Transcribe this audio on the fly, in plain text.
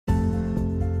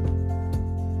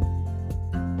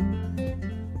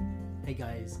Hey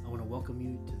guys, I want to welcome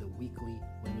you to the weekly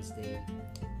Wednesday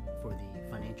for the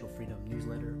Financial Freedom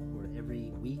newsletter, where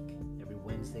every week, every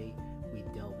Wednesday, we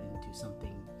delve into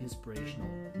something inspirational,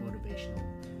 motivational,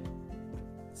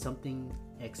 something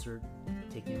excerpt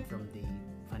taken from the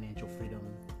Financial Freedom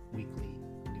weekly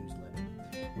newsletter.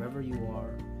 Wherever you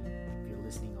are, if you're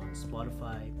listening on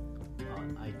Spotify,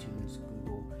 on iTunes,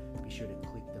 Google, be sure to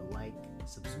click the like,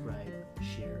 subscribe,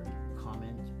 share,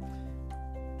 comment.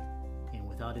 And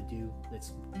without ado,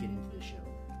 let's get into the show.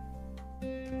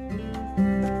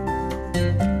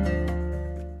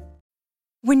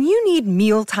 When you need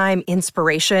mealtime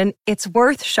inspiration, it's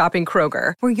worth shopping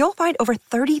Kroger, where you'll find over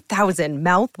 30,000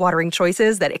 mouth-watering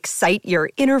choices that excite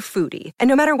your inner foodie. And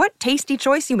no matter what tasty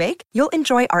choice you make, you'll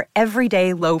enjoy our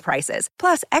everyday low prices,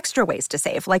 plus extra ways to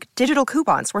save, like digital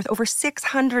coupons worth over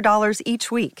 $600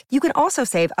 each week. You can also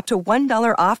save up to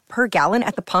 $1 off per gallon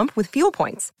at the pump with fuel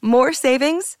points. More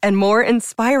savings and more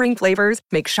inspiring flavors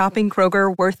make shopping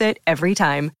Kroger worth it every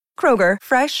time. Kroger,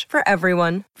 fresh for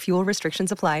everyone. Fuel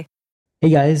restrictions apply. Hey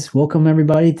guys, welcome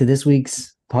everybody to this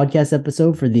week's podcast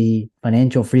episode for the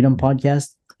Financial Freedom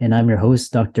Podcast. And I'm your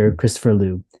host, Dr. Christopher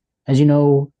Liu. As you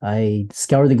know, I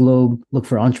scour the globe, look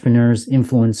for entrepreneurs,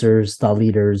 influencers, thought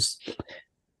leaders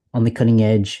on the cutting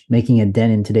edge, making a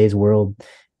dent in today's world.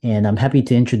 And I'm happy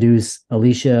to introduce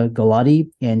Alesia Galati,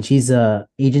 and she's a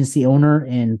agency owner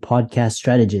and podcast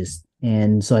strategist.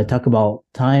 And so I talk about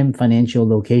time, financial,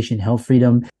 location, health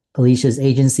freedom. Alesia's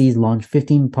agency launched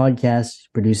 15 podcasts,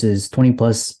 produces 20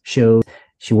 plus shows.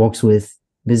 She works with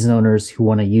business owners who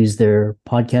want to use their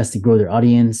podcast to grow their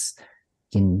audience,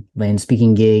 can land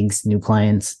speaking gigs, new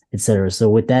clients, etc. So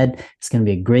with that, it's going to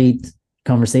be a great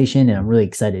conversation, and I'm really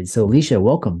excited. So Alesia,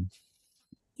 welcome.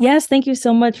 Yes, thank you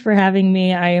so much for having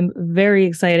me. I am very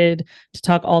excited to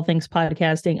talk all things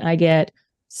podcasting. I get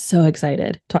so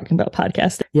excited talking about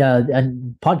podcasting. Yeah,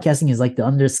 and podcasting is like the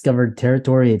undiscovered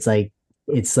territory. It's like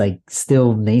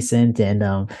still nascent.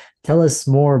 And tell us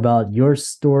more about your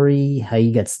story, how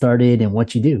you got started, and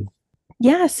what you do.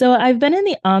 Yeah, so I've been in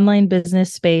the online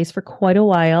business space for quite a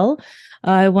while.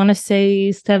 I want to say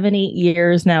 7-8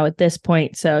 years now at this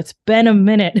point. So it's been a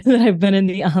minute that I've been in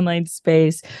the online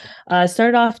space.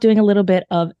 Started off doing a little bit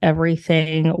of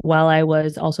everything while I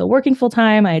was also working full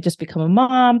time. I had just become a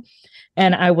mom.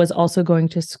 And I was also going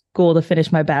to school to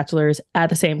finish my bachelor's at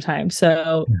the same time.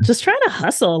 So just trying to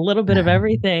hustle a little bit of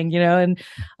everything, and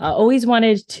always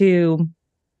wanted to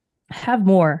have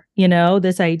more,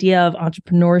 this idea of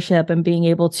entrepreneurship and being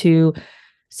able to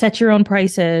set your own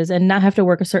prices and not have to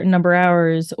work a certain number of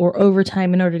hours or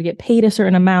overtime in order to get paid a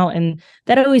certain amount. And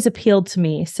that always appealed to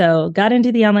me. So got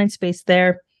into the online space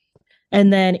there.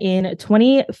 And then in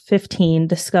 2015,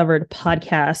 discovered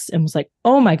podcasts and was like,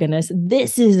 oh my goodness,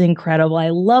 this is incredible.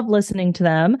 I love listening to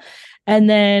them. And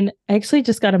then I actually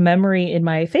just got a memory in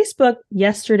my Facebook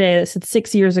yesterday that said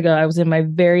 6 years ago, I was in my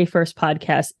very first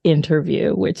podcast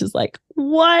interview, which is like,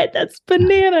 what? That's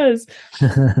bananas.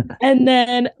 And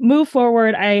then move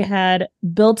forward, I had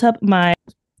built up my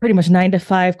pretty much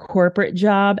 9-to-5 corporate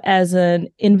job as an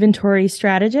inventory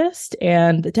strategist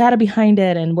and the data behind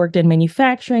it, and worked in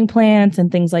manufacturing plants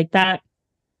and things like that.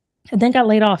 And then got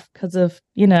laid off because of,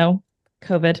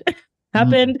 COVID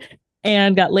happened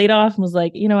and got laid off and was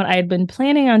like, you know what? I had been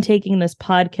planning on taking this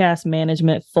podcast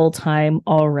management full time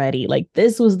already. Like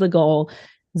this was the goal.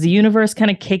 The universe kind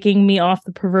of kicking me off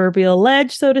the proverbial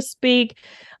ledge, so to speak.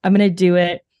 I'm going to do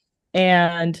it.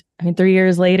 And 3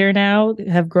 years later now,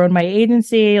 have grown my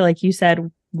agency. Like you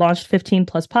said, launched 15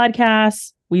 plus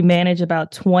podcasts. We manage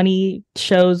about 20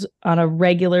 shows on a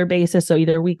regular basis. So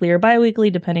either weekly or biweekly,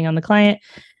 depending on the client.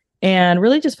 And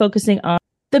really just focusing on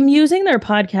them using their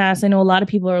podcasts. I know a lot of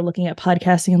people are looking at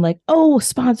podcasting and like, oh,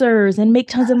 sponsors and make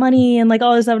tons of money and like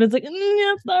all this stuff. And it's like,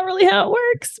 that's not really how it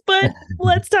works, but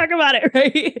let's talk about it,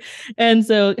 right? And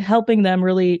so helping them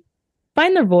really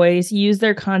find their voice, use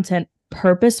their content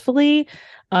purposefully,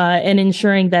 and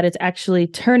ensuring that it's actually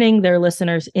turning their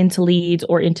listeners into leads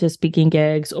or into speaking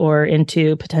gigs or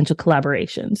into potential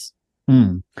collaborations.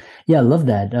 Yeah, I love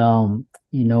that.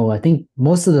 I think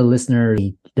most of the listeners,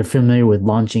 they're familiar with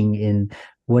launching. And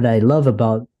what I love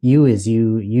about you is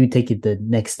you take it the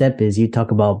next step is you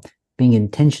talk about being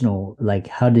intentional, like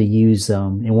how to use,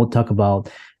 and we'll talk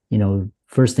about,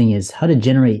 first thing is how to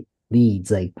generate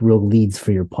leads, like real leads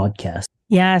for your podcast.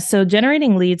 Yeah, so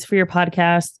generating leads for your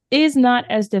podcast is not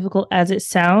as difficult as it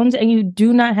sounds, and you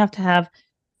do not have to have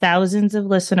thousands of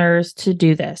listeners to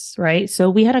do this, right? So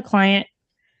we had a client,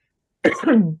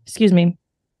 excuse me,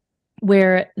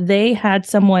 where they had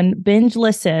someone binge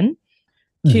listen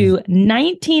to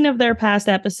 19 of their past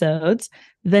episodes.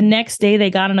 The next day they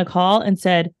got on a call and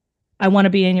said, I want to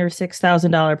be in your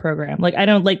 $6,000 program. Like, I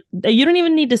don't like, you don't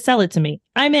even need to sell it to me.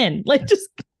 I'm in. Like, just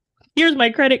here's my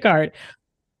credit card.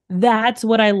 That's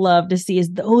what I love to see,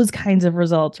 is those kinds of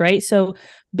results, right? So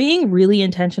being really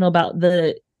intentional about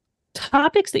the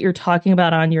topics that you're talking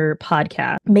about on your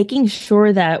podcast, making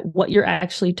sure that what you're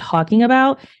actually talking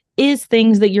about is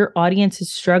things that your audience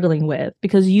is struggling with,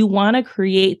 because you want to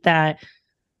create that.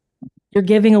 You're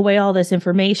giving away all this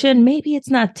information. Maybe it's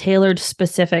not tailored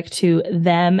specific to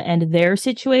them and their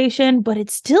situation, but it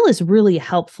still is really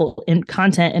helpful in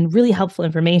content and really helpful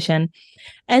information.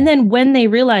 And then when they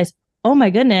realize, oh my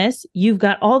goodness, you've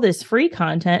got all this free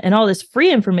content and all this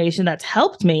free information that's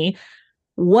helped me,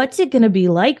 what's it going to be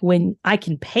like when I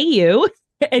can pay you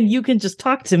and you can just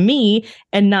talk to me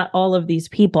and not all of these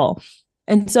people?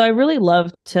 And so I really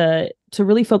love to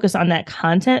really focus on that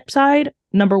content side,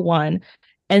 number one.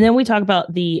 And then we talk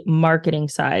about the marketing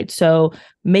side. So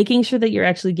making sure that you're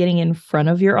actually getting in front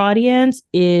of your audience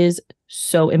is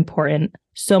so important.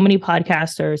 So many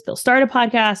podcasters, they'll start a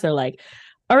podcast. They're like,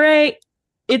 all right,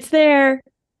 it's there.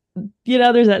 You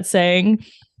know, there's that saying,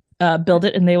 build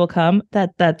it and they will come.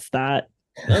 That's not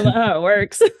how it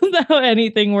works. Not how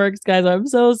anything works, guys. I'm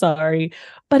so sorry.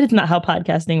 But it's not how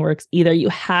podcasting works either. You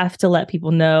have to let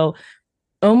people know,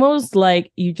 almost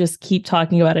like you just keep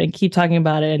talking about it and keep talking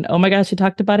about it. And oh my gosh, you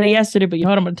talked about it yesterday, but you know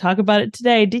what? I'm going to talk about it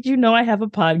today. Did you know I have a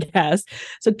podcast?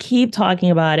 So keep talking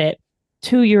about it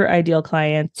to your ideal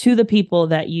clients, to the people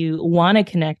that you want to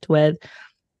connect with.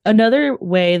 Another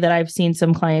way that I've seen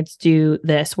some clients do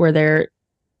this, where they're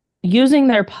using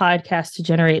their podcast to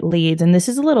generate leads, and this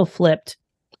is a little flipped,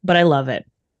 but I love it.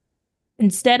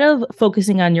 Instead of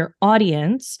focusing on your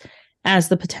audience as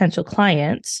the potential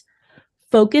clients,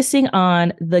 focusing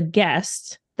on the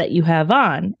guests that you have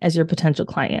on as your potential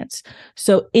clients.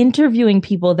 So interviewing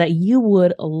people that you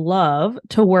would love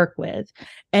to work with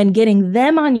and getting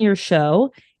them on your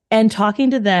show and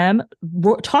talking to them,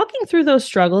 talking through those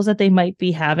struggles that they might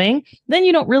be having. Then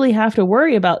you don't really have to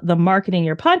worry about the marketing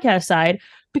your podcast side,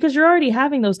 because you're already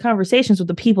having those conversations with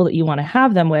the people that you want to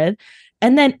have them with.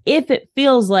 And then if it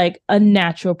feels like a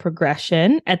natural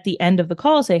progression at the end of the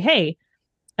call, say, hey,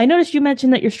 I noticed you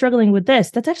mentioned that you're struggling with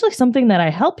this. That's actually something that I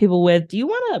help people with. Do you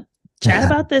want to chat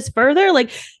about this further? Like,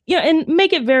 you know, and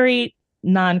make it very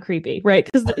non-creepy, right?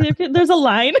 Because there's a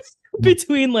line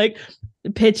between like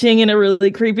pitching in a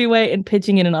really creepy way and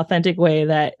pitching in an authentic way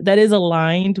that is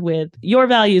aligned with your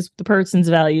values, the person's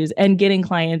values, and getting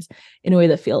clients in a way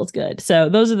that feels good. So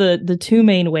those are the two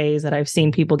main ways that I've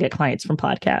seen people get clients from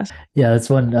podcasts. Yeah, that's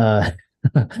one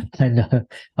I know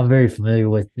I'm very familiar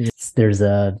with. There's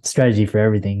a strategy for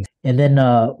everything. And then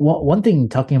one thing,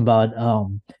 talking about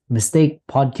mistake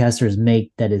podcasters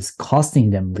make that is costing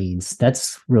them leads.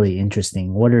 That's really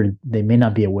interesting. They may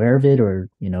not be aware of it, or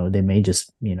they may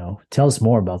just tell us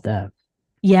more about that.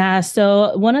 Yeah.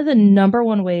 So one of the number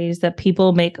one ways that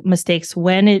people make mistakes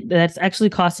that's actually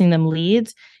costing them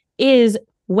leads is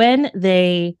when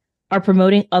they are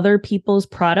promoting other people's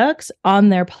products on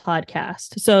their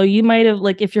podcast. So you might have,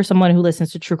 like, if you're someone who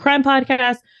listens to true crime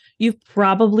podcasts, you've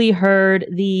probably heard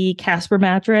the Casper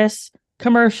mattress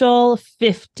commercial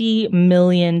 50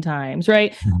 million times,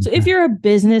 right? So if you're a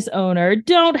business owner,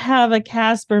 don't have a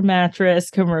Casper mattress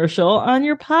commercial on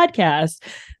your podcast.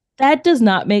 That does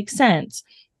not make sense.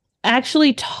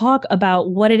 Actually talk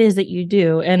about what it is that you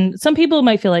do. And some people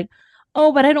might feel like,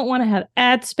 oh, but I don't want to have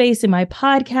ad space in my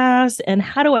podcast. And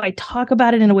how do I talk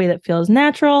about it in a way that feels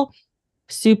natural?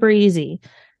 Super easy.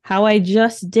 How I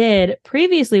just did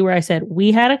previously, where I said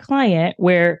we had a client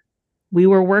where we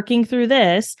were working through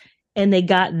this and they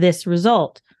got this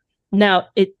result. Now,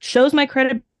 it shows my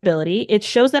credibility. It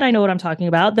shows that I know what I'm talking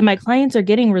about, that my clients are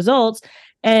getting results.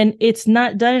 And it's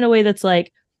not done in a way that's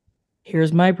like,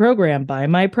 here's my program, buy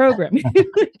my program.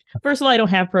 First of all, I don't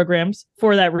have programs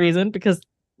for that reason, because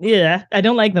I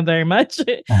don't like them very much.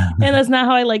 And that's not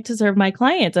how I like to serve my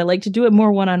clients. I like to do it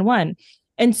more one-on-one.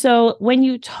 And so when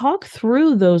you talk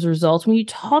through those results, when you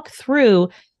talk through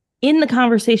in the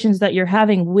conversations that you're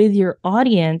having with your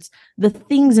audience, the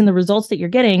things and the results that you're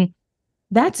getting,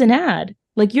 that's an ad.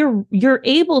 Like you're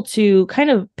able to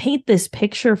kind of paint this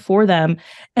picture for them.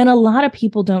 And a lot of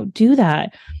people don't do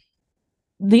that.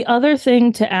 The other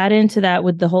thing to add into that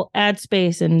with the whole ad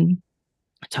space and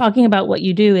talking about what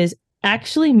you do is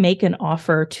actually make an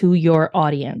offer to your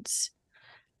audience.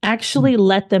 Actually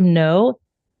let them know,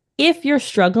 if you're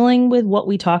struggling with what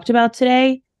we talked about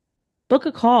today, book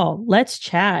a call. Let's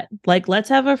chat. Like, let's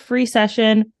have a free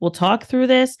session. We'll talk through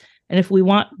this. And if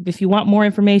you want more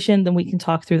information, then we can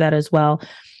talk through that as well.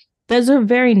 Those are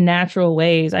very natural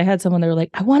ways. I had someone, they were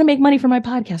like, I want to make money from my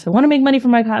podcast. I want to make money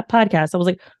from my podcast. I was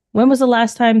like, when was the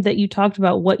last time that you talked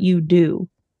about what you do?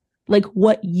 Like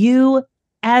what you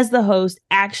as the host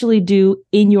actually do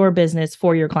in your business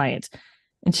for your clients.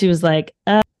 And she was like,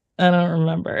 I don't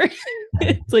remember.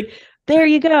 It's like, there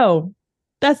you go.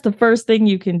 That's the first thing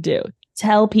you can do.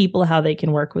 Tell people how they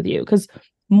can work with you. Because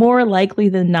more likely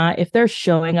than not, if they're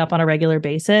showing up on a regular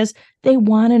basis, they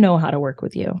want to know how to work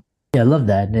with you. Yeah, I love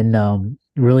that. And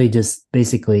really just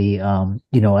basically,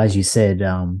 as you said,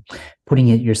 putting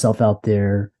it yourself out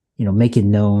there, make it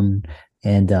known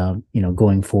and,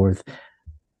 going forth.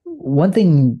 One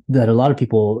thing that a lot of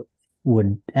people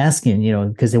would ask in,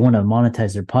 because they want to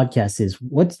monetize their podcast is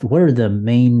what are the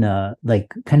main, I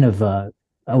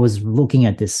was looking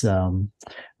at this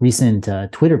recent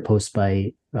Twitter post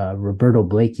by Roberto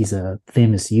Blake. He's a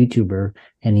famous YouTuber,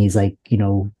 and he's like,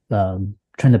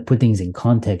 trying to put things in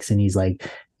context. And he's like,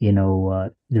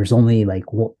 there's only like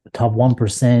top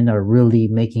 1% are really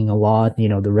making a lot.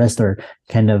 The rest are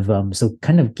kind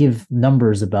of give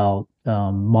numbers about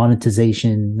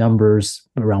monetization numbers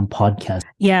around podcasts.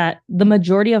 Yeah, the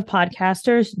majority of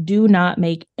podcasters do not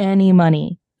make any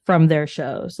money from their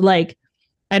shows. Like,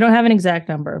 I don't have an exact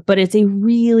number, but it's a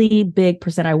really big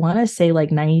percent. I want to say like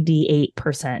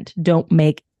 98% don't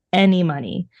make any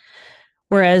money.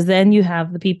 Whereas then you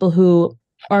have the people who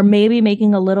are maybe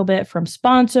making a little bit from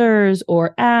sponsors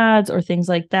or ads or things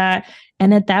like that.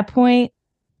 And at that point,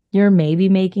 you're maybe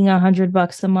making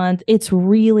 $100 a month. It's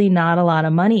really not a lot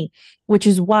of money, which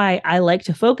is why I like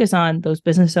to focus on those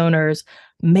business owners,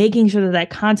 making sure that that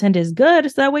content is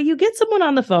good. So that way you get someone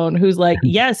on the phone who's like,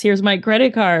 yes, here's my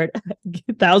credit card,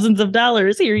 thousands of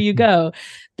dollars. Here you go.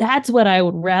 That's what I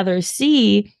would rather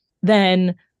see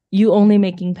than you only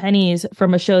making pennies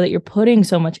from a show that you're putting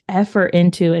so much effort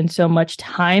into and so much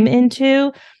time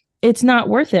into. It's not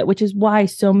worth it, which is why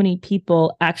so many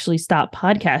people actually stop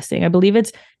podcasting. I believe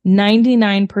it's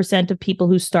 99% of people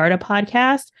who start a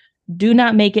podcast do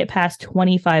not make it past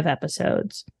 25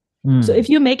 episodes. So if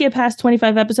you make it past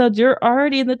 25 episodes, you're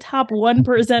already in the top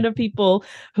 1% of people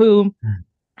who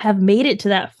have made it to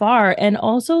that far. And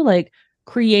also like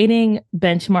creating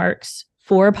benchmarks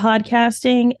for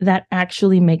podcasting that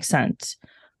actually make sense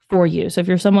for you. So if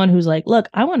you're someone who's like, look,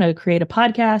 I want to create a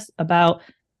podcast about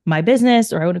my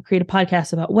business, or I want to create a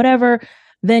podcast about whatever,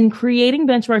 then creating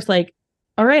benchmarks like,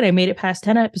 all right, I made it past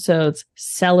 10 episodes,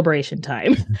 celebration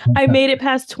time. I made it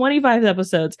past 25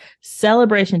 episodes,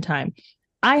 celebration time.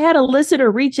 I had a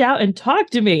listener reach out and talk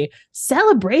to me,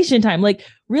 celebration time, like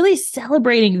really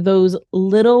celebrating those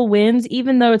little wins,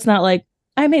 even though it's not like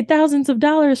I made thousands of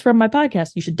dollars from my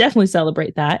podcast. You should definitely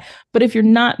celebrate that. But if you're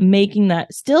not making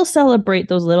that, still celebrate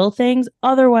those little things.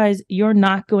 Otherwise, you're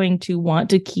not going to want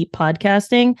to keep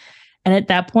podcasting. And at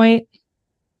that point,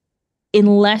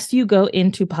 unless you go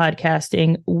into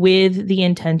podcasting with the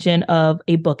intention of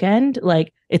a bookend,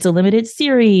 like it's a limited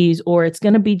series or it's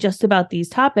going to be just about these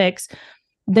topics,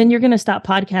 then you're going to stop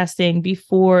podcasting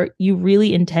before you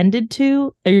really intended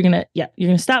to, or you're going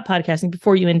to stop podcasting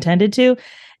before you intended to.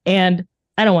 And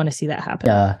I don't want to see that happen.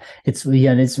 Yeah,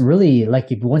 it's really like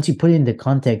once you put it into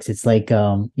context, it's like,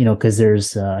 because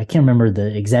there's, I can't remember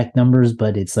the exact numbers,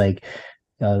 but it's like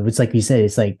you said,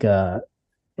 it's like,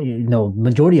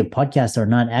 majority of podcasts are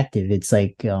not active. It's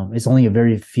like, it's only a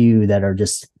very few that are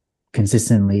just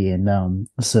consistently. And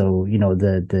so,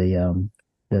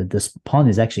 the pond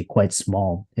is actually quite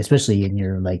small, especially in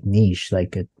your like niche,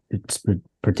 like it's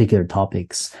particular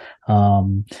topics.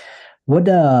 What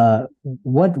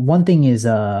one thing is,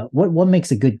 what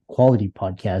makes a good quality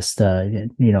podcast?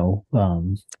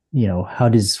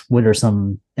 What are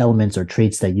some elements or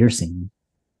traits that you're seeing?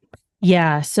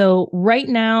 Yeah. So right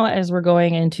now, as we're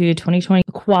going into 2020,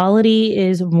 quality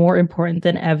is more important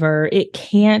than ever. It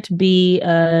can't be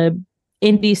a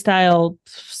indie style,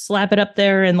 slap it up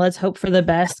there and let's hope for the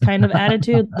best kind of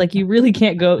attitude. Like you really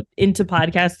can't go into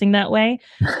podcasting that way.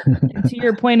 To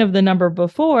your point of the number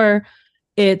before,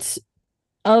 it's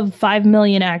of 5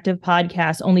 million active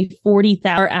podcasts, only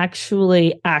 40,000 are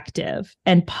actually active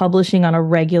and publishing on a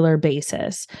regular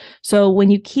basis. So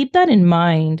when you keep that in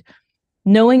mind,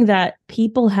 knowing that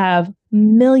people have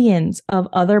millions of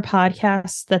other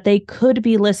podcasts that they could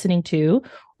be listening to,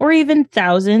 or even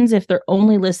thousands if they're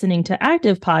only listening to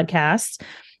active podcasts,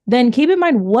 then keep in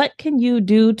mind, what can you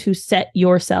do to set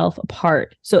yourself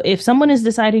apart? So if someone is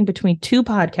deciding between two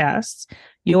podcasts,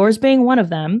 yours being one of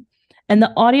them, and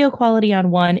the audio quality on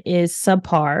one is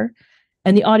subpar,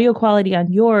 and the audio quality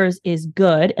on yours is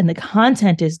good, and the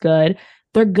content is good,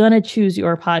 they're going to choose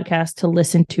your podcast to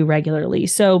listen to regularly.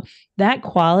 So that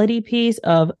quality piece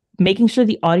of making sure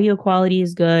the audio quality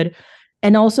is good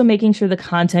and also making sure the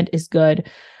content is good.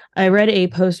 I read a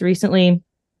post recently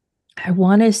I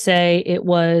want to say it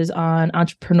was on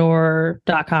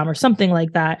entrepreneur.com or something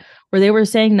like that, where they were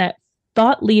saying that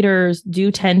thought leaders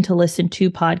do tend to listen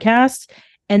to podcasts,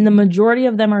 and the majority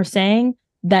of them are saying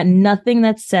that nothing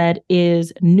that's said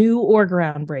is new or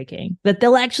groundbreaking, that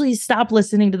they'll actually stop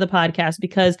listening to the podcast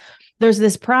because there's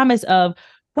this promise of,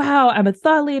 wow, I'm a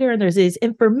thought leader and there's this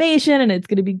information and it's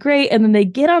going to be great. And then they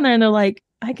get on there and they're like,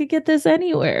 I could get this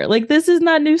anywhere. Like, this is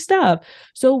not new stuff.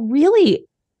 So really,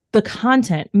 the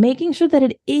content, making sure that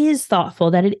it is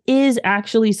thoughtful, that it is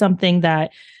actually something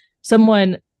that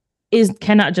someone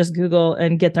cannot just Google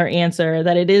and get their answer,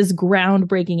 that it is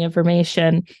groundbreaking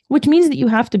information, which means that you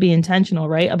have to be intentional,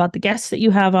 right? About the guests that you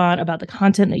have on, about the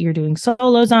content that you're doing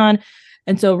solos on.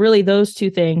 And so really those two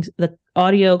things, the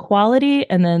audio quality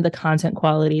and then the content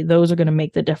quality, those are going to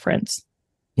make the difference.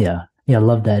 Yeah. Yeah, I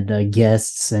love that.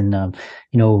 Guests and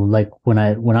like when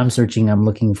I'm searching, I'm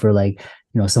looking for like,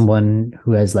 someone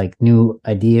who has like new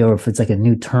idea, or if it's like a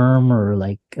new term, or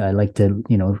like I like to,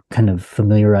 kind of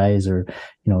familiarize, or,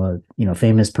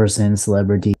 famous person,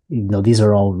 celebrity, these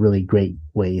are all really great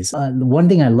ways. One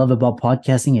thing I love about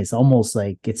podcasting is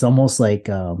it's almost like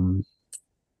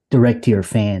direct to your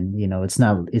fan. It's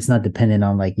not dependent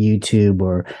on like YouTube,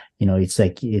 or it's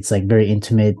like very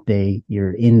intimate.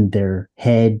 You're in their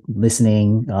head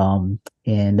listening,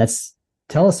 and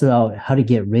tell us about how to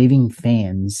get raving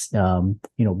fans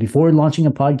before launching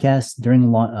a podcast, during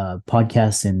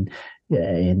podcasts,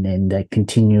 and that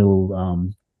continual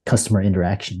customer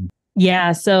interaction.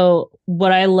 Yeah. So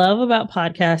what I love about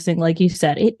podcasting, like you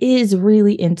said, it is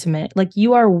really intimate. Like,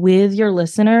 you are with your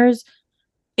listeners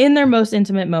in their most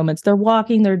intimate moments. They're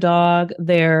walking their dog,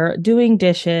 they're doing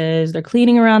dishes, they're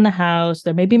cleaning around the house,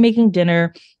 they're maybe making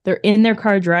dinner, they're in their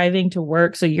car driving to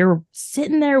work. So you're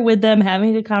sitting there with them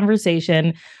having a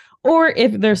conversation. Or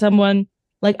if there's someone,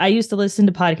 like, I used to listen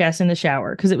to podcasts in the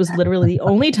shower because it was literally the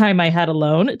only time I had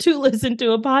alone to listen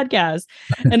to a podcast.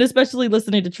 And especially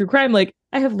listening to true crime, like,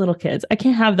 I have little kids. I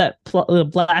can't have that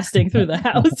blasting through the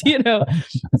house,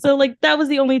 So like, that was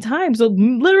the only time. So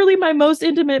literally my most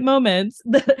intimate moments,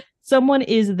 that someone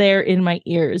is there in my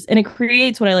ears, and it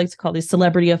creates what I like to call the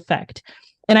celebrity effect.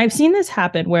 And I've seen this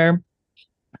happen where,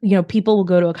 people will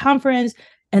go to a conference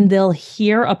and they'll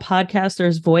hear a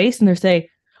podcaster's voice and they'll say,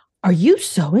 "Are you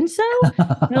so-and-so?"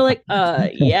 And they're like,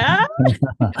 yeah,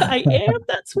 I am.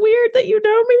 That's weird that you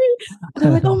know me. And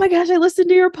they're like, "Oh my gosh, I listened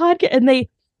to your podcast." And they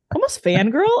almost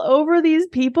fangirl over these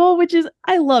people, which is,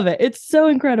 I love it. It's so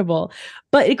incredible.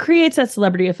 But it creates that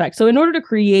celebrity effect. So in order to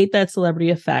create that celebrity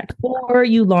effect, before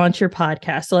you launch your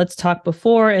podcast, so let's talk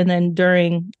before and then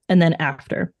during and then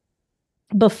after.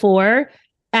 Before,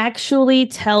 actually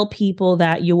tell people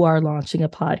that you are launching a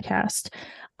podcast.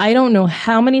 I don't know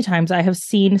how many times I have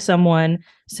seen someone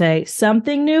say,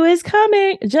 "Something new is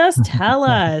coming. Just tell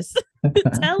us."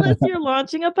 Tell us you're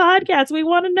launching a podcast. We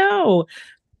want to know.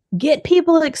 Get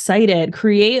people excited.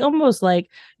 Create almost like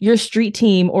your street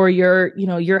team, or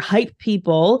your hype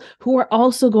people who are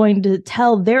also going to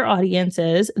tell their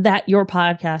audiences that your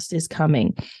podcast is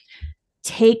coming.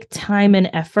 Take time and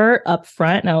effort up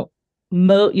front. Now,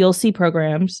 you'll see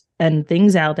programs and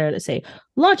things out there that say,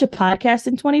 launch a podcast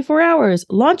in 24 hours,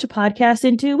 launch a podcast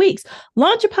in 2 weeks,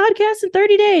 launch a podcast in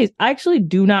 30 days. I actually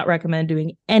do not recommend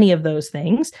doing any of those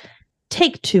things.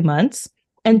 Take 2 months,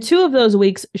 and 2 of those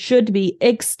weeks should be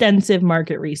extensive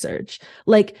market research.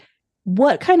 Like,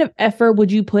 what kind of effort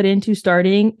would you put into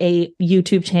starting a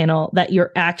YouTube channel that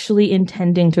you're actually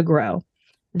intending to grow?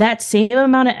 That same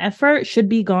amount of effort should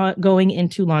be going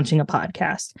into launching a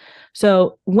podcast.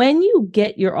 So when you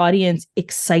get your audience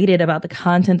excited about the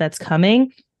content that's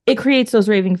coming, it creates those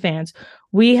raving fans.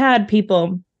 We had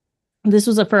people, this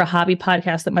was for a hobby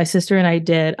podcast that my sister and I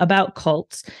did about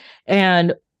cults.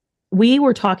 And we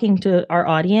were talking to our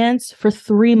audience for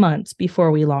 3 months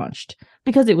before we launched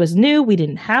because it was new. We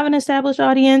didn't have an established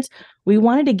audience. We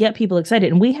wanted to get people excited.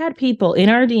 And we had people in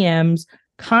our DMs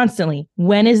constantly,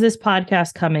 "When is this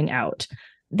podcast coming out?"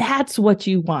 That's what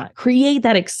you want. Create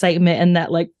that excitement and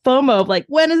that like FOMO of like,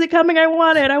 when is it coming? I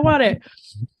want it. I want it.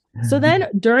 So then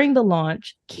during the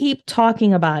launch, keep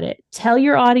talking about it. Tell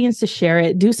your audience to share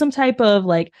it. Do some type of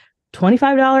like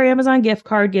 $25 Amazon gift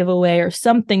card giveaway or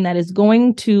something that is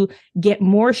going to get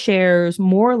more shares,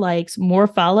 more likes, more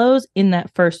follows in that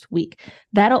first week.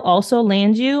 That'll also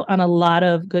land you on a lot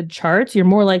of good charts. You're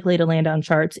more likely to land on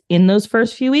charts in those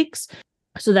first few weeks.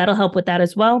 So that'll help with that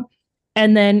as well.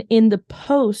 And then in the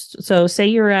post, so say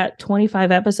you're at 25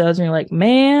 episodes and you're like,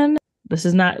 "Man, this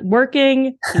is not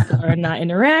working. People are not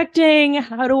interacting.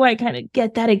 How do I kind of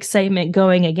get that excitement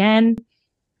going again?"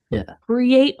 Yeah.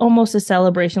 Create almost a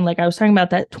celebration. Like I was talking about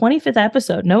that 25th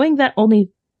episode, knowing that only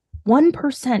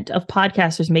 1% of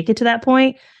podcasters make it to that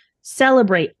point,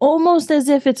 celebrate almost as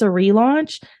if it's a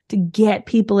relaunch to get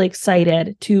people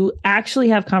excited to actually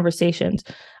have conversations.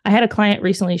 I had a client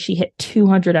recently, she hit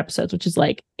 200 episodes, which is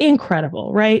like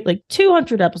incredible, right? Like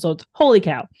 200 episodes. Holy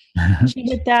cow. She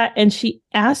hit that and she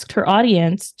asked her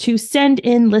audience to send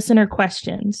in listener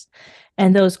questions.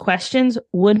 And those questions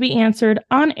would be answered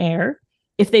on air.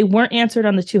 If they weren't answered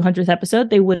on the 200th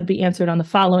episode, they would be answered on the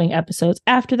following episodes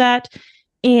after that.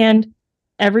 And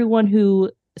everyone who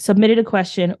submitted a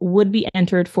question would be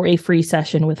entered for a free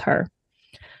session with her.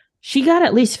 She got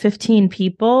at least 15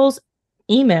 people's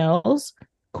emails,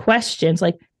 questions,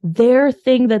 like their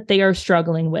thing that they are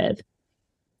struggling with.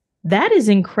 That is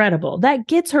incredible. That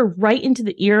gets her right into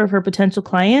the ear of her potential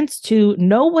clients to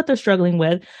know what they're struggling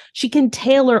with. She can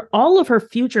tailor all of her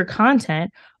future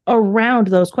content around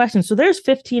those questions. So there's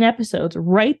 15 episodes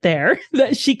right there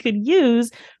that she could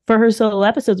use for her solo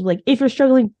episodes. Like, if you're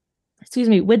struggling,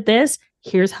 with this,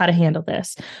 here's how to handle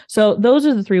this. So those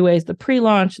are the three ways: the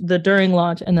pre-launch, the during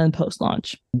launch, and then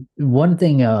post-launch. One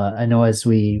thing I know, as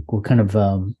we're kind of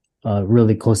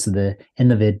really close to the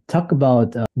end of it, talk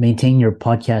about maintaining your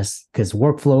podcast, because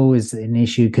workflow is an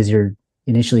issue, because you're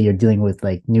dealing with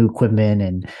like new equipment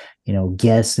and,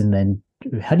 guests. And then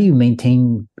how do you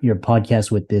maintain your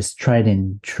podcast with this tried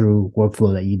and true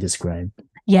workflow that you described?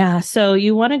 Yeah. So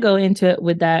you want to go into it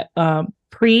with that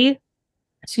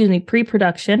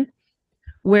pre-production,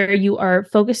 where you are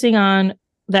focusing on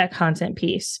that content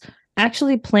piece,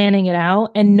 actually planning it out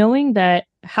and knowing that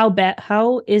how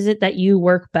is it that you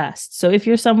work best. So if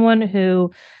you're someone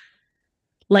who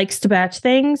likes to batch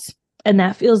things and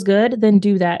that feels good, then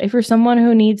do that. If you're someone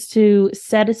who needs to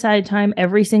set aside time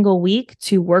every single week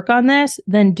to work on this,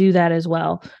 then do that as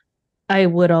well. I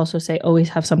would also say always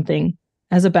have something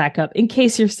as a backup in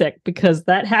case you're sick, because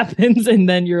that happens and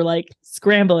then you're like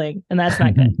scrambling and that's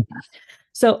not good.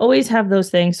 So always have those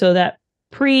things, so that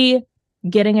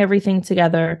getting everything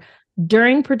together.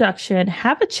 During production,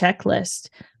 have a checklist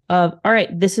of, all right,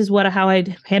 this is how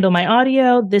I handle my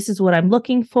audio. This is what I'm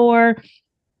looking for.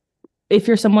 If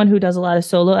you're someone who does a lot of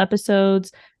solo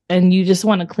episodes and you just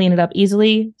want to clean it up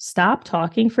easily, stop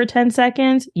talking for 10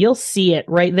 seconds. You'll see it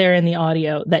right there in the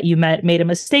audio that you made a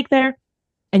mistake there,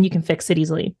 and you can fix it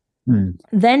easily.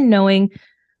 Then knowing,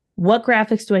 what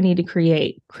graphics do I need to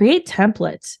create? Create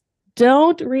templates.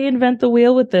 Don't reinvent the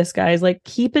wheel with this, guys. Like,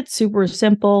 keep it super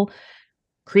simple.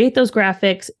 Create those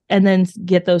graphics and then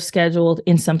get those scheduled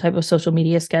in some type of social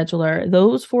media scheduler.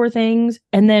 Those 4 things,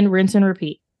 and then rinse and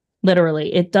repeat.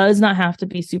 Literally, it does not have to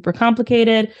be super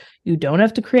complicated. You don't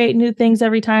have to create new things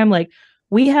every time. Like,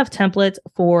 we have templates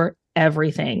for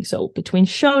everything. So between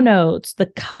show notes, the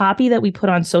copy that we put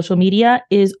on social media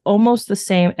is almost the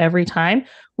same every time.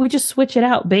 We just switch it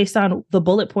out based on the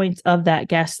bullet points of that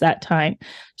guest that time.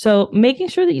 So making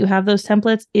sure that you have those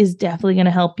templates is definitely going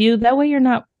to help you. That way you're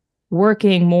not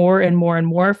working more and more and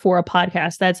more for a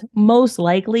podcast that's most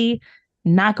likely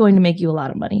not going to make you a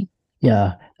lot of money.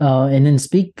 Yeah. And then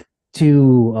speak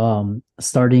to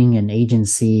starting an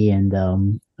agency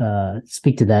and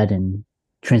speak to that, and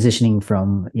transitioning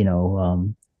from,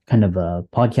 kind of a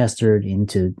podcaster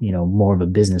into, more of a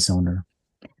business owner.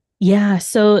 Yeah.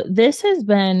 So this has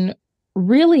been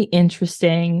really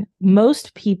interesting.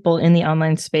 Most people in the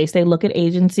online space, they look at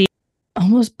agency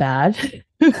almost bad.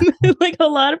 Like, a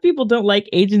lot of people don't like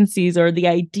agencies or the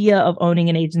idea of owning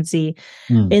an agency,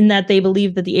 in that they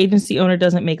believe that the agency owner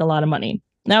doesn't make a lot of money.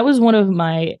 That was one of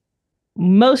my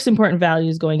most important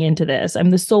values going into this. I'm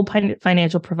the sole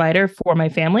financial provider for my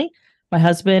family. My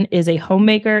husband is a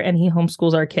homemaker and he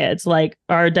homeschools our kids. Like,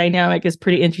 our dynamic is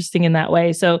pretty interesting in that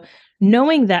way. So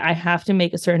knowing that I have to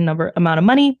make a certain amount of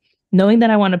money, knowing that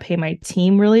I want to pay my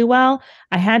team really well,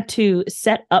 I had to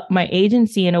set up my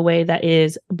agency in a way that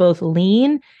is both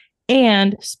lean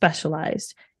and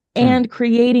specialized, and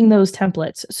creating those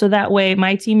templates. So that way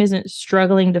my team isn't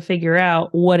struggling to figure out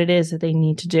what it is that they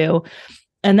need to do.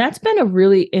 And that's been a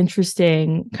really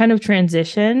interesting kind of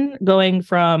transition, going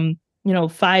from,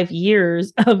 5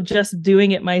 years of just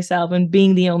doing it myself and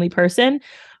being the only person.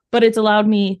 But it's allowed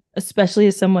me, especially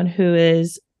as someone who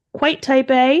is quite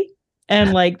type A,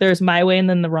 and like, there's my way and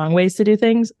then the wrong ways to do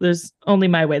things. There's only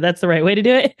my way. That's the right way to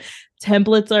do it.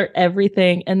 Templates are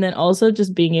everything. And then also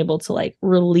just being able to like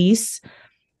release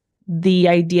the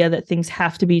idea that things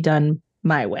have to be done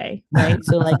my way, right?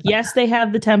 So like, yes, they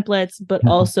have the templates, but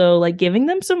also like giving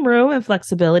them some room and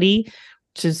flexibility,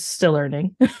 which is still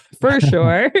learning for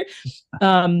sure,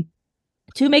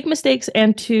 to make mistakes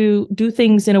and to do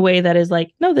things in a way that is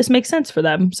like, no, this makes sense for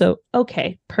them. So,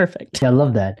 okay, perfect. Yeah, I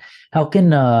love that. How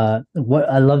can, I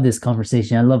love this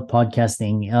conversation. I love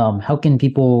podcasting. How can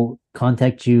people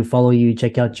contact you, follow you,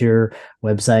 check out your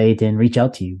website, and reach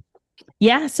out to you?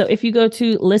 Yeah. So if you go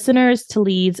to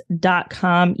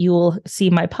listenerstoleads.com, you will see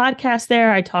my podcast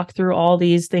there. I talk through all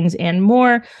these things and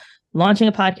more: launching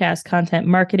a podcast, content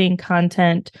marketing,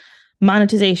 content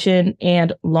monetization,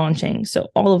 and launching. So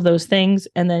all of those things.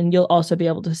 And then you'll also be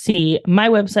able to see my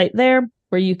website there,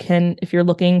 where you can, if you're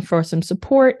looking for some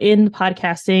support in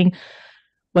podcasting,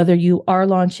 whether you are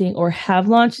launching or have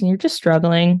launched and you're just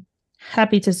struggling,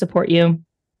 happy to support you.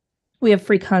 We have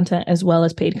free content as well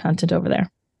as paid content over there.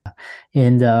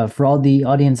 And for all the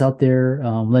audience out there,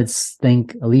 let's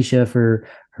thank Alesia for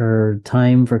her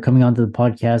time, for coming onto the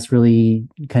podcast, really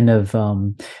kind of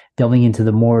delving into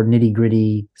the more nitty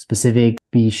gritty specific.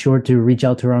 Be sure to reach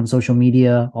out to her on social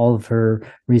media. All of her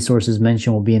resources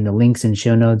mentioned will be in the links and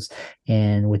show notes.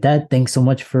 And with that, thanks so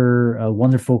much for a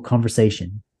wonderful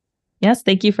conversation. Yes,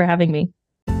 thank you for having me.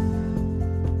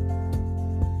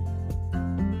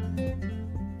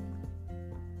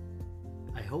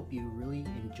 I hope you really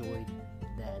enjoyed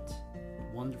that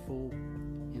wonderful,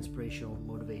 inspirational,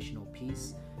 motivational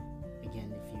piece.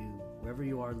 Again, wherever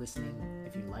you are listening,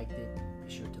 if you liked it,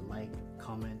 be sure to like,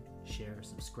 comment, share,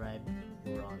 subscribe.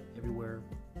 We're on everywhere: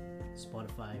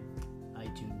 Spotify,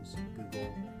 iTunes,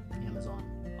 Google, Amazon,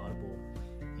 Audible.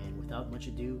 And without much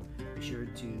ado, be sure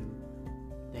to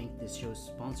thank this show's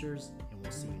sponsors, and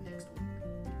we'll see you next week.